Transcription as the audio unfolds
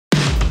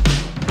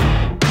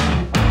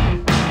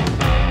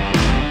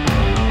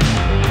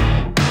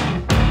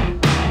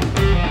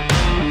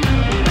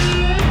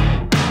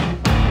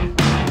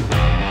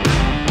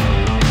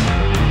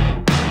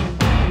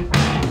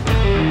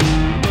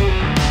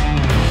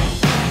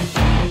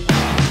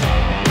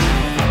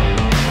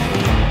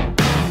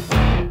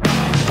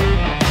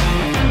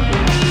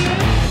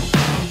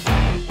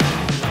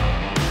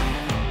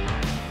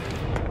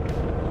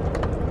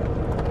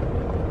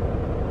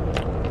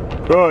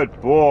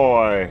Good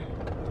boy.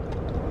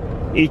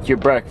 Eat your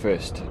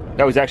breakfast.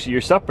 That was actually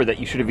your supper that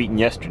you should have eaten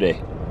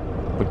yesterday.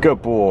 But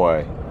good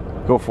boy.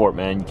 Go for it,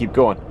 man. You keep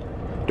going.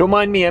 Don't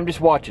mind me, I'm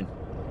just watching.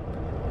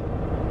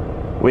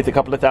 With a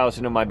couple of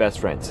thousand of my best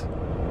friends.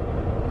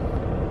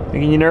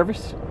 Making you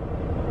nervous?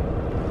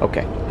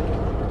 Okay.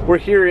 We're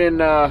here in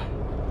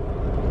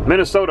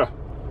Minnesota.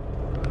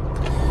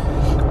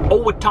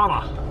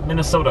 Owatonna,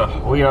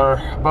 Minnesota. We are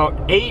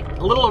about a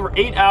little over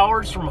 8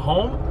 hours from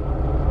home.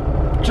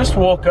 Just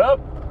woke up.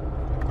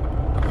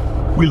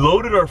 We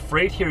loaded our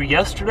freight here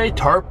yesterday,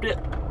 tarped it.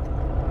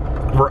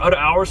 We're out of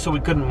hours, so we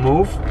couldn't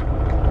move.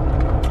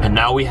 And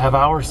now we have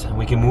hours and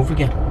we can move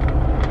again.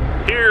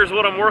 Here's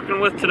what I'm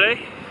working with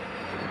today.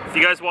 If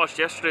you guys watched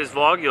yesterday's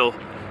vlog, you'll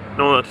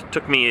know that it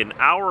took me an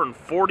hour and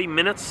 40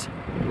 minutes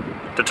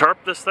to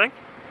tarp this thing.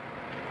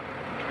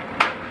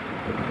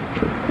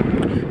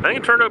 I think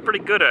it turned out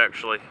pretty good,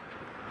 actually.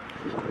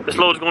 This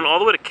load's going all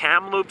the way to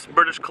Kamloops,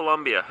 British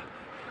Columbia.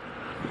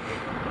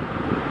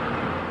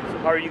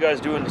 How are you guys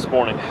doing this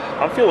morning?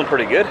 I'm feeling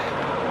pretty good.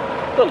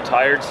 A little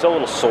tired, still a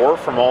little sore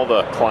from all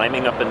the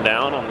climbing up and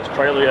down on this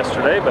trailer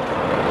yesterday, but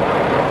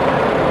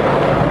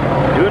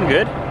doing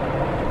good.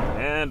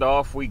 And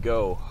off we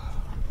go.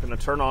 Gonna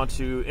turn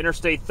onto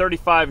Interstate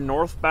 35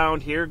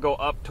 northbound here, go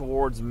up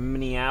towards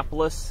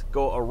Minneapolis,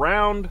 go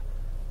around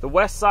the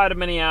west side of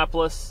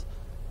Minneapolis,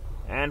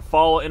 and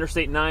follow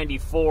Interstate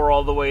 94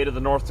 all the way to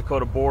the North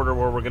Dakota border,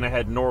 where we're gonna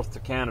head north to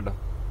Canada.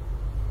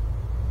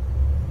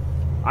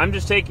 I'm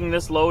just taking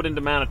this load into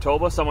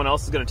Manitoba. Someone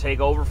else is going to take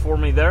over for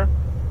me there.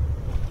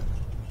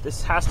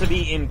 This has to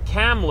be in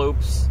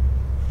Kamloops,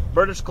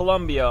 British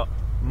Columbia,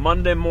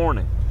 Monday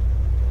morning.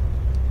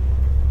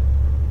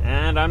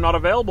 And I'm not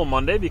available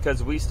Monday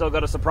because we still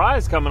got a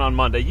surprise coming on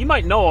Monday. You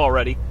might know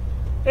already.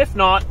 If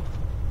not,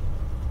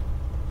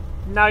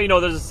 now you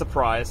know there's a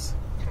surprise.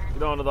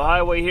 Get onto the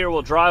highway here.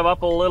 We'll drive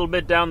up a little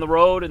bit down the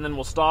road, and then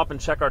we'll stop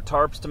and check our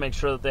tarps to make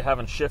sure that they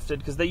haven't shifted,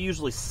 because they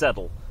usually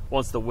settle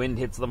once the wind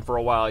hits them for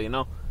a while, you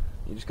know.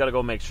 You just got to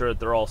go make sure that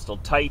they're all still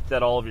tight,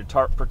 that all of your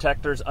tarp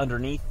protectors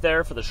underneath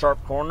there for the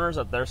sharp corners,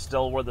 that they're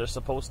still where they're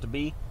supposed to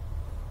be.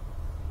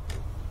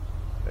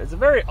 It's a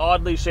very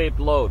oddly shaped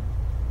load.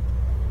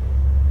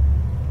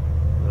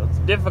 So it's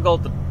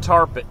difficult to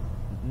tarp it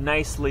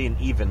nicely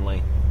and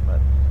evenly. But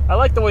I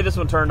like the way this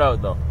one turned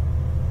out, though.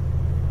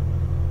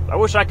 I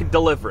wish I could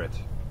deliver it.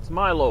 It's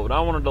my load. I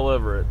want to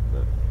deliver it.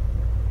 But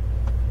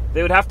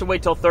they would have to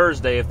wait till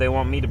Thursday if they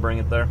want me to bring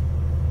it there,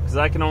 because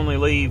I can only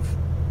leave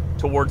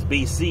towards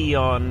BC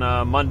on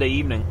Monday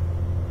evening.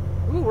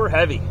 Ooh, we're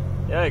heavy.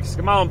 Yikes.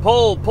 Come on,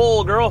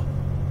 pull, girl.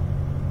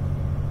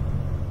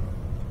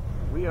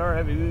 We are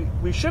heavy.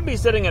 We should be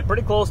sitting at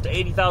pretty close to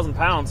 80,000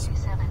 pounds.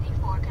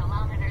 74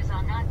 kilometers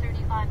on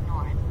 935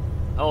 north.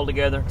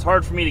 Altogether. It's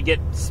hard for me to get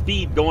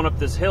speed going up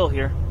this hill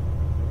here.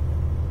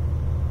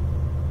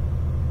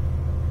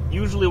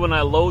 Usually when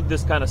I load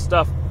this kind of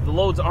stuff, the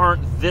loads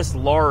aren't this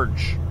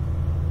large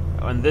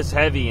and this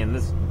heavy and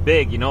this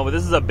big, you know, but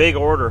this is a big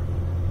order.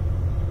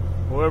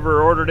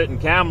 Whoever ordered it in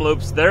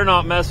Kamloops, they're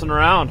not messing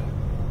around.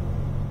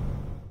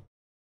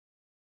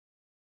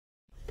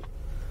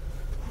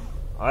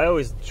 I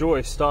always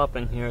enjoy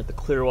stopping here at the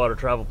Clearwater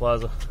Travel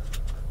Plaza.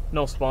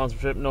 No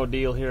sponsorship, no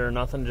deal here or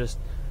nothing, just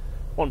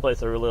one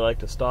place I really like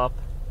to stop.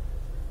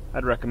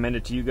 I'd recommend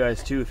it to you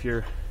guys too if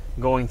you're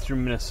going through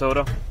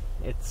Minnesota.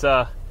 It's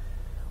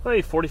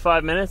maybe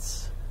 45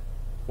 minutes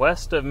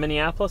west of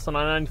Minneapolis on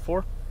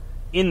I-94.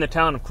 In the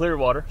town of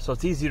Clearwater, so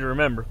it's easy to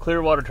remember.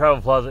 Clearwater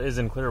Travel Plaza is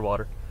in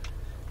Clearwater,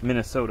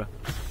 Minnesota.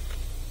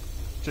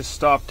 Just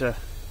stopped to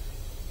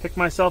pick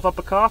myself up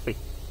a coffee.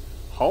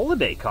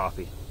 Holiday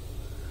coffee.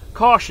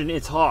 Caution,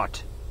 it's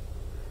hot.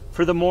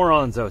 For the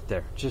morons out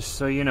there, just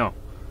so you know.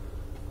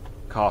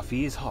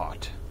 Coffee is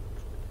hot.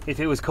 If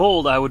it was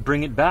cold, I would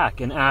bring it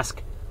back and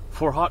ask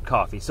for hot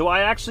coffee. So I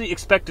actually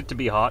expect it to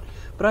be hot,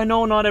 but I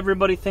know not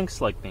everybody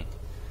thinks like me.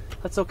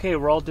 That's okay,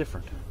 we're all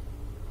different.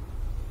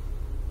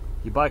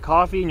 You buy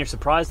coffee and you're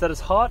surprised that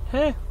it's hot?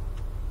 Hey,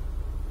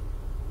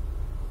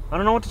 I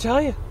don't know what to tell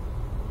you.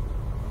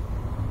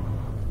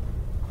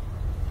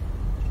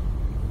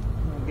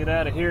 I'll get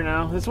out of here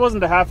now. This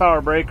wasn't a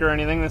half-hour break or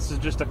anything. This is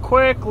just a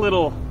quick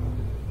little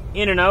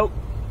in and out.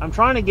 I'm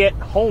trying to get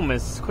home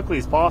as quickly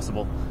as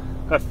possible.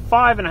 I've got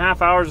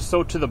 5.5 hours or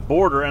so to the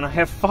border, and I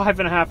have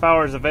 5.5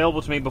 hours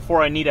available to me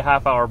before I need a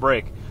half-hour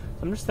break. So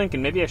I'm just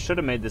thinking maybe I should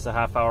have made this a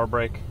half-hour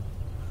break.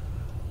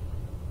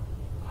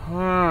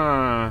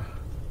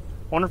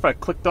 Wonder if I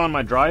clicked on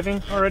my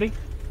driving already.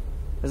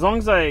 As long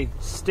as I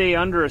stay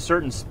under a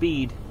certain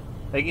speed,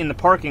 like in the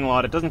parking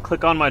lot, it doesn't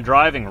click on my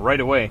driving right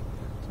away.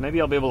 So maybe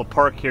I'll be able to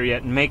park here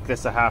yet and make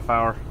this a half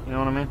hour. You know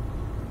what I mean?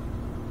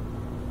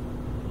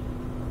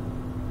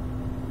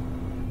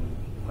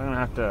 I'm gonna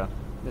have to.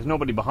 There's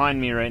nobody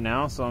behind me right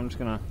now, so I'm just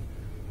gonna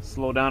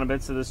slow down a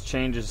bit so this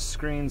changes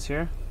screens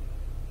here.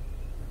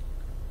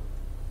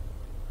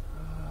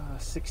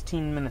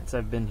 16 minutes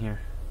I've been here.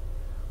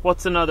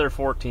 What's another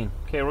 14?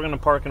 Okay, we're gonna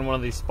park in one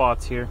of these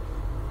spots here.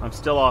 I'm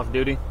still off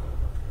duty.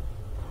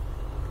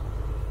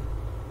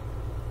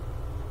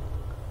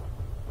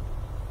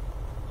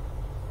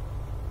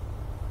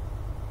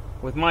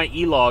 with my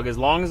E-Log, as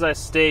long as I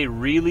stay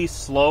really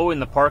slow in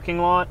the parking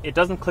lot, it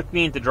doesn't click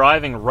me into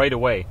driving right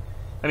away.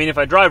 I mean, if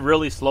I drive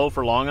really slow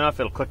for long enough,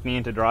 it'll click me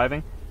into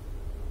driving.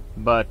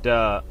 But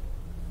I'm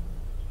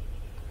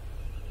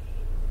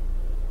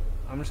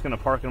just going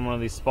to park in one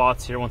of these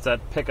spots here once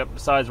that pickup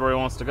decides where he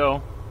wants to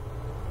go.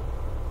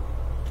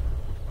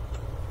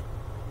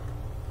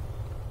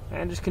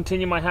 And just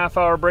continue my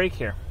half-hour break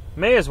here.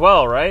 May as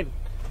well, right?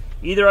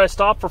 Either I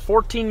stop for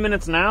 14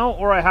 minutes now,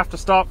 or I have to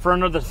stop for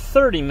another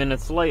 30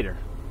 minutes later.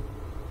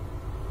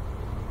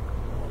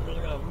 I'm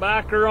just gonna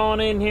back her on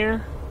in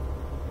here.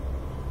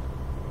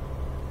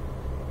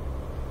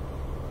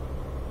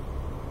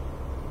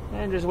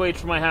 And just wait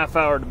for my half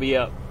hour to be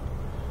up.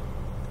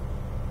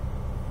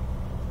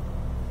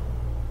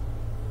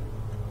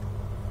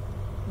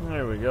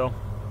 There we go.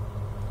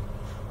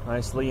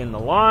 Nicely in the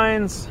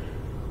lines.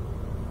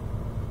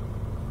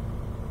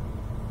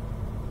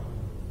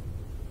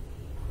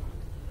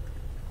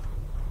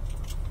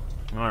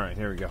 Alright,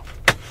 here we go.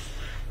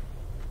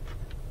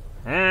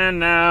 And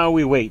now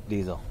we wait,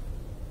 Diesel.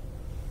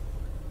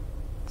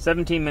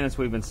 17 minutes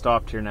we've been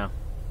stopped here now.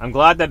 I'm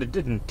glad that it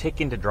didn't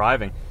tick into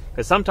driving.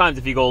 Because sometimes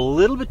if you go a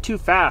little bit too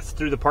fast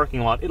through the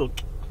parking lot, it'll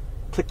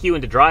click you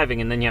into driving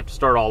and then you have to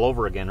start all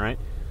over again, right?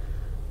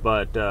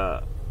 But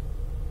as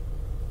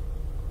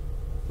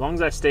long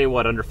as I stay,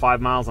 under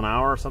 5 miles an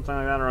hour or something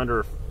like that, or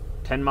under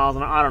 10 miles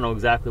an hour, I don't know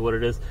exactly what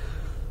it is.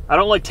 I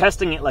don't like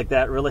testing it like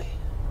that, really.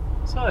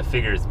 So I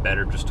figure it's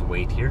better just to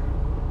wait here.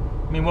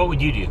 I mean, what would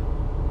you do?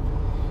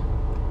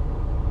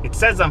 It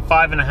says I'm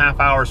 5.5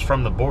 hours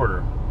from the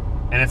border,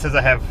 and it says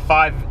I have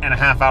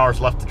 5.5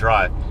 hours left to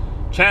drive.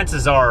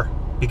 Chances are,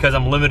 because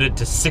I'm limited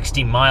to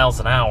 60 miles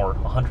an hour,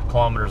 100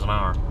 kilometers an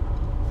hour,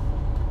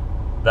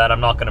 that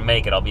I'm not going to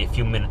make it. I'll be a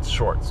few minutes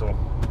short, so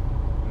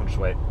I'll just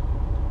wait.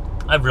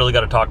 I've really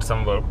got to talk to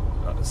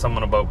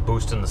someone about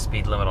boosting the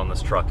speed limit on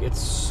this truck.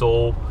 It's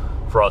so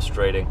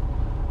frustrating.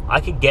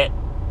 I could get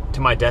to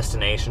my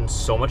destination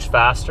so much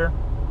faster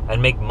and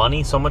make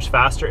money so much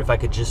faster if I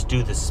could just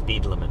do the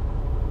speed limit.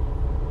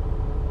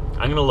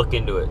 I'm gonna look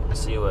into it and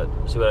see what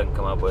I can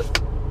come up with.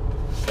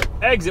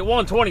 Exit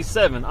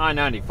 127,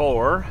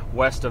 I-94,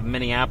 west of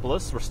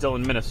Minneapolis. We're still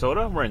in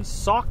Minnesota. We're in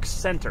Sauk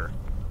Center.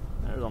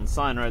 There's on the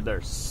sign right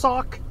there.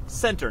 Sauk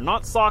Center,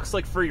 not socks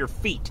like for your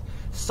feet.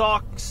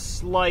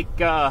 Socks like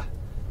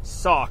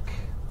sock.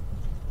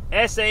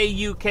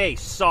 S-A-U-K,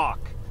 Sauk.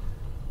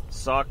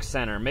 Sauk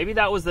Center. Maybe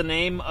that was the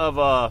name of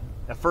a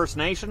First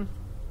Nation.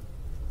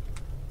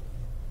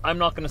 I'm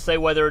not going to say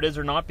whether it is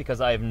or not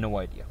because I have no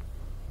idea.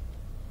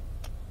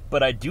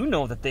 But I do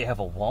know that they have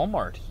a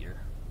Walmart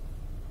here.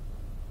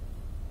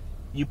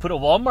 You put a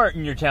Walmart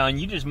in your town,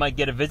 you just might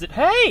get a visit.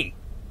 Hey!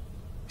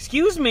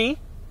 Excuse me?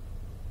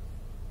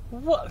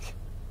 What?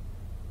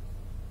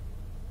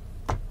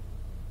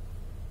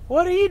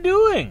 What are you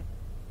doing?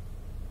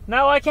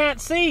 Now I can't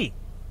see.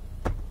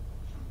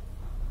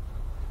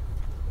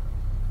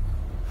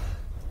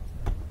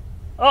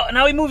 Oh,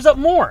 now he moves up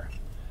more.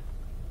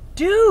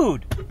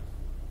 Dude!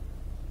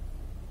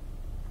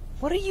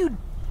 What are you...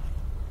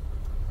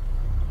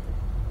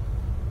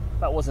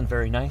 That wasn't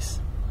very nice.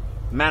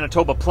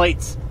 Manitoba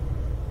plates.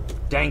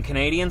 Dang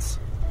Canadians.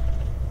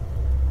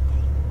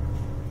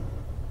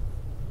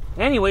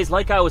 Anyways,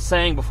 like I was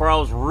saying before, I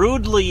was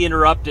rudely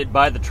interrupted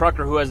by the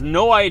trucker who has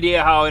no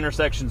idea how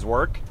intersections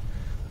work.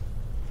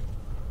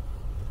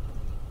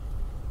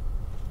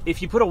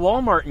 If you put a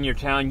Walmart in your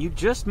town, you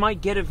just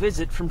might get a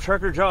visit from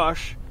Trucker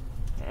Josh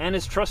and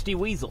his trusty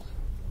weasel.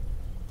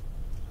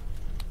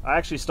 I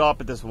actually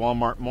stop at this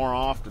Walmart more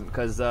often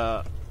because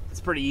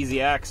it's pretty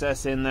easy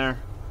access in there.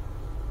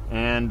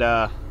 And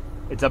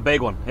it's a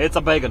big one. It's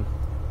a big one.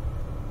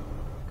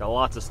 Got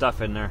lots of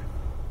stuff in there.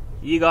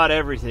 You got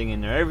everything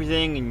in there.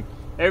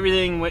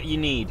 Everything what you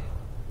need.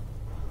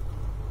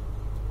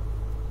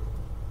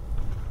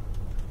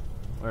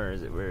 Where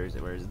is it? Where is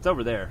it? Where is it? It's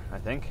over there, I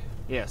think.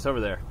 Yeah, it's over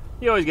there.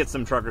 You always get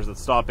some truckers that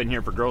stop in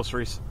here for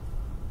groceries.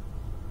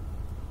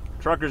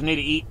 Truckers need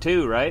to eat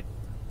too, right?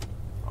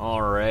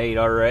 Alright,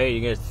 alright.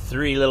 You got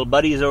 3 little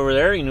buddies over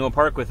there. You can go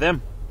park with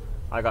them.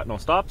 I got no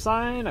stop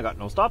sign. I got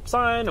no stop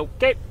sign.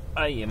 Okay,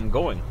 I am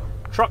going.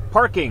 Truck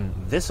parking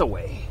this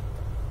away.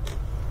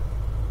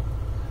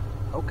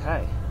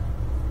 Okay.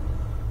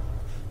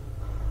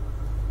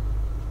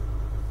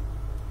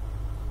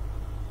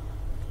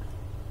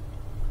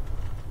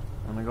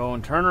 I'm gonna go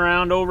and turn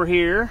around over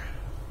here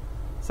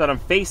so that I'm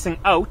facing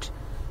out,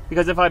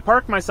 because if I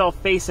park myself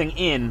facing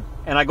in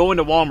and I go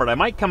into Walmart, I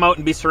might come out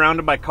and be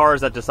surrounded by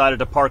cars that decided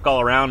to park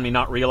all around me,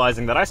 not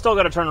realizing that I still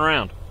gotta turn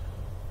around.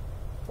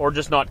 Or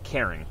just not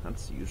caring.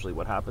 That's usually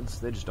what happens.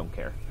 They just don't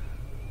care.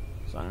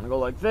 So I'm gonna go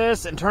like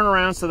this and turn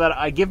around so that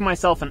I give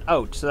myself an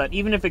out, so that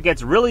even if it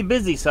gets really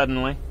busy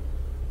suddenly,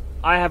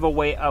 I have a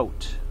way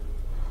out.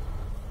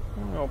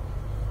 I'm gonna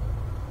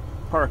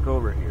park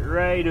over here,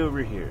 right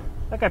over here.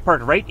 That guy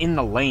parked right in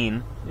the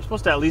lane. You're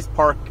supposed to at least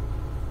park...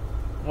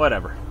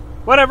 Whatever.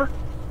 Whatever.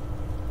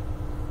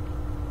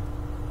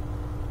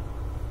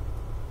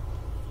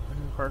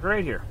 Park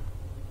right here.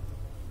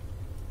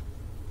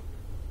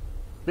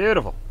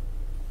 Beautiful.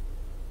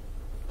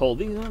 pull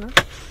these on her.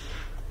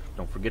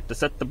 Don't forget to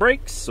set the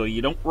brakes so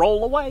you don't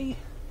roll away.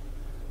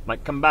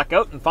 Might come back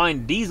out and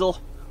find Diesel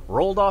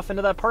rolled off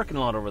into that parking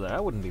lot over there.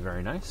 That wouldn't be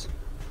very nice.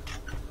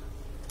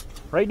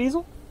 Right,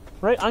 Diesel?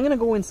 Right, I'm gonna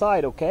go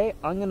inside, okay?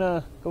 I'm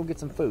gonna go get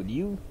some food.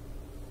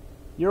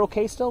 You're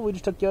okay still? We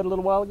just took you out a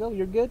little while ago.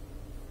 You're good?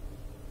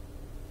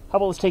 How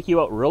about let's take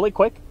you out really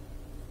quick?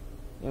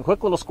 A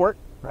quick little squirt,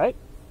 right?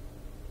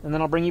 And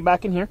then I'll bring you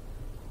back in here.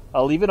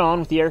 I'll leave it on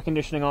with the air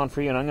conditioning on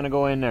for you, and I'm gonna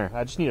go in there.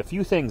 I just need a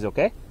few things,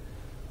 okay?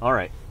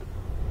 Alright.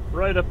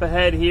 Right up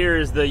ahead here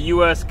is the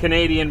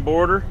US-Canadian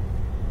border.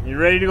 You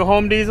ready to go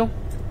home, Diesel?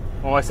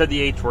 Oh, I said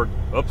the H word.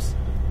 Oops.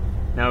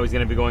 Now he's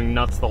gonna be going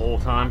nuts the whole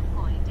time.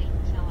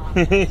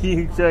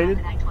 You excited?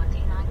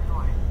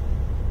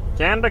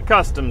 Canada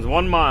Customs,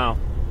 1 mile.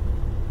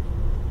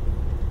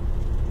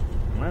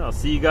 Well, I'll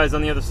see you guys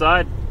on the other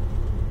side.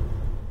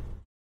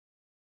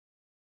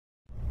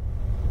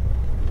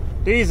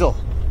 Diesel,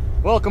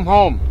 welcome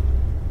home.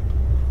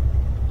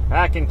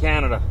 Back in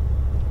Canada.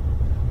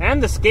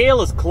 And the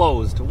scale is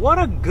closed.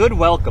 What a good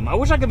welcome. I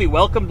wish I could be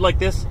welcomed like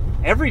this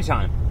every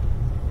time.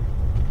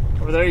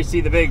 Over there you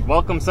see the big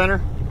welcome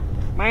center.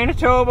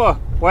 Manitoba,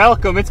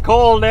 welcome. It's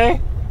cold, eh?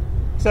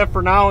 Except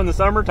for now in the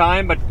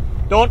summertime, but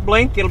don't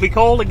blink, it'll be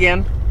cold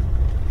again.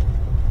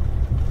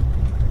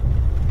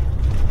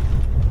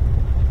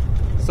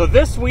 So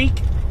this week,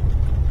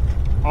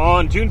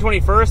 on June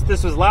 21st,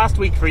 this was last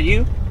week for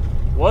you,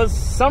 was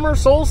summer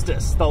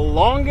solstice, the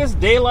longest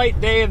daylight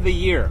day of the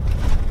year.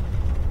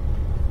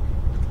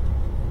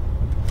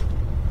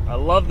 I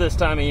love this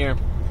time of year.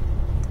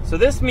 So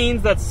this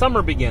means that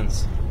summer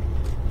begins.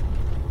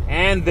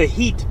 And the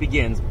heat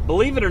begins.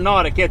 Believe it or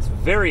not, it gets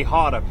very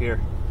hot up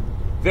here.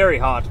 Very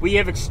hot. We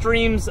have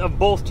extremes of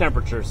both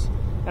temperatures.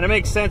 And it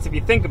makes sense if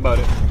you think about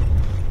it.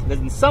 Because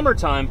in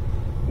summertime,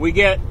 we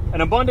get an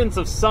abundance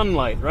of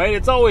sunlight, right?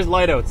 It's always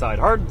light outside.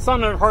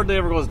 Sun hardly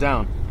ever goes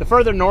down. The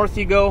further north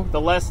you go,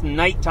 the less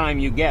nighttime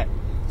you get.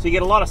 So you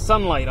get a lot of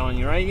sunlight on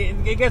you, right?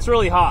 It gets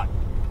really hot.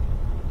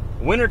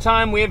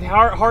 Wintertime, we have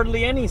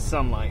hardly any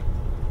sunlight.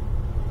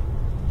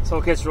 So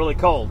it gets really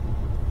cold.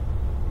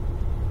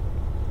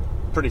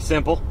 Pretty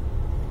simple.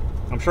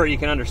 I'm sure you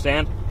can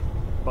understand.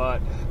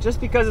 But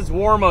just because it's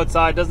warm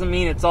outside doesn't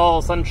mean it's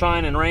all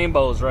sunshine and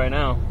rainbows right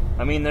now.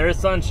 I mean, there is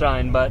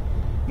sunshine, but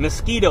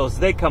mosquitoes,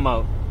 they come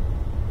out.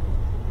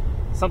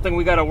 Something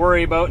we got to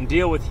worry about and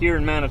deal with here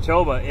in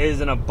Manitoba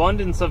is an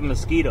abundance of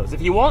mosquitoes.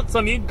 If you want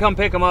some, you can come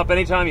pick them up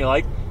anytime you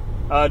like.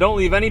 Don't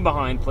leave any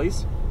behind,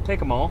 please. Take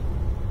them all.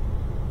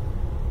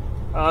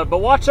 But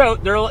watch out.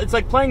 It's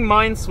like playing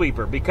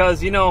Minesweeper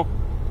because, you know,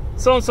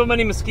 so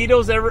many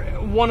mosquitoes.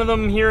 One of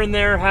them here and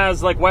there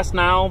has like West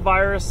Nile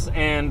virus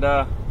and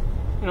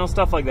you know,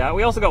 stuff like that.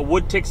 We also got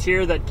wood ticks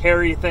here that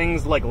carry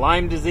things like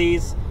Lyme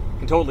disease.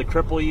 Can totally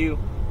cripple you.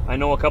 I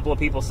know a couple of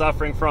people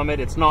suffering from it.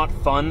 It's not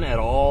fun at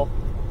all.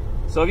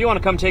 So if you want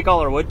to come take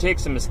all our wood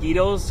ticks and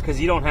mosquitoes because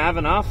you don't have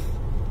enough,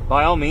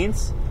 by all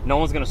means, no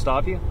one's going to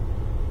stop you.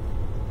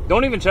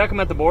 Don't even check them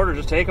at the border.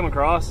 Just take them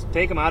across.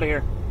 Take them out of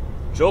here.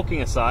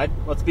 Joking aside,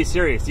 let's be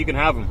serious. You can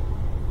have them.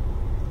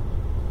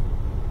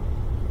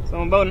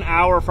 So I'm about an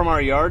hour from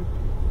our yard.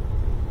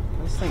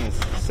 This thing is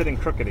sitting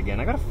crooked again.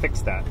 I gotta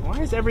fix that. Why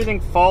is everything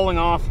falling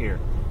off here?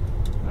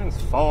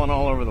 Everything's falling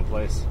all over the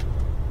place.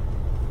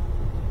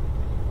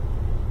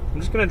 I'm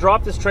just gonna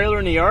drop this trailer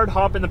in the yard,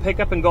 hop in the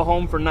pickup, and go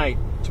home for night.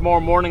 Tomorrow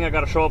morning I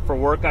gotta show up for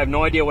work. I have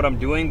no idea what I'm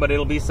doing, but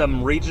it'll be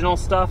some regional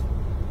stuff.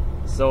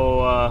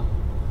 So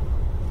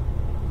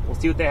we'll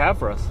see what they have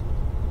for us.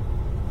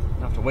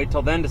 I'll have to wait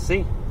till then to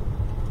see.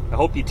 I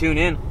hope you tune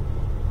in.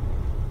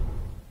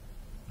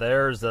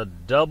 There's a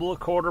double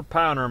quarter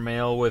pounder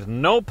meal with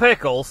no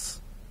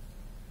pickles,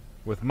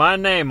 with my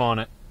name on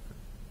it,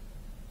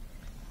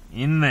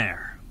 in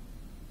there.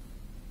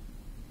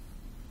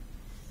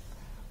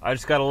 I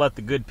just gotta let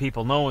the good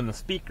people know in the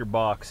speaker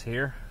box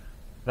here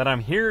that I'm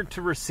here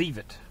to receive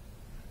it.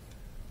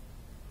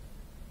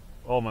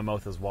 Oh, my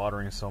mouth is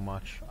watering so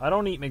much. I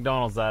don't eat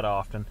McDonald's that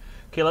often.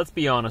 Okay, let's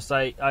be honest,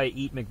 I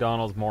eat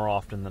McDonald's more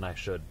often than I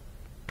should.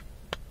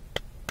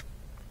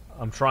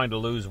 I'm trying to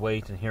lose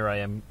weight, and here I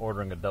am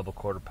ordering a double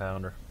quarter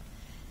pounder.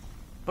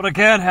 But I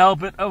can't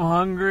help it, I'm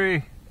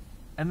hungry.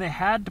 And they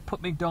had to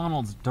put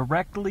McDonald's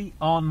directly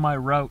on my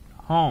route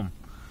home.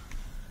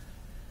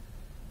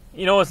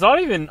 You know, it's not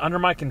even under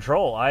my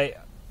control. I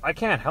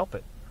can't help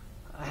it.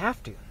 I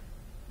have to.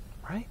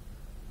 Right?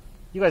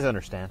 You guys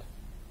understand.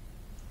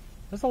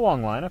 There's a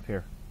long line up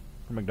here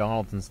for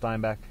McDonald's in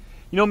Steinbach.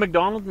 You know,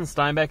 McDonald's in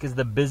Steinbach is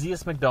the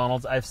busiest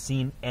McDonald's I've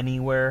seen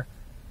anywhere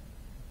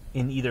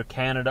in either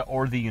Canada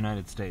or the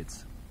United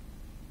States.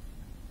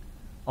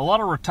 A lot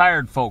of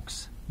retired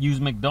folks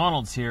use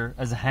McDonald's here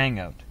as a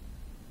hangout.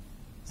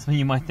 So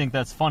you might think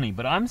that's funny,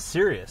 but I'm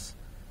serious.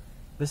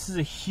 This is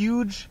a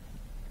huge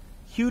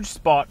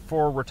spot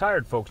for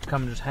retired folks to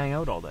come and just hang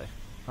out all day.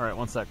 Alright,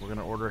 one sec, we're going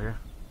to order here.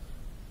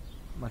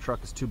 My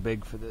truck is too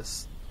big for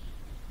this.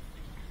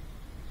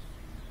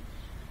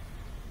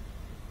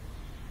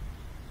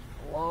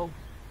 Hello?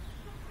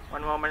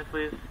 One moment,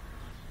 please.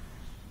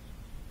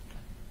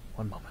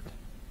 One moment.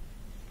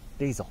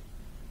 Diesel,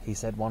 he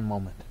said one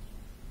moment.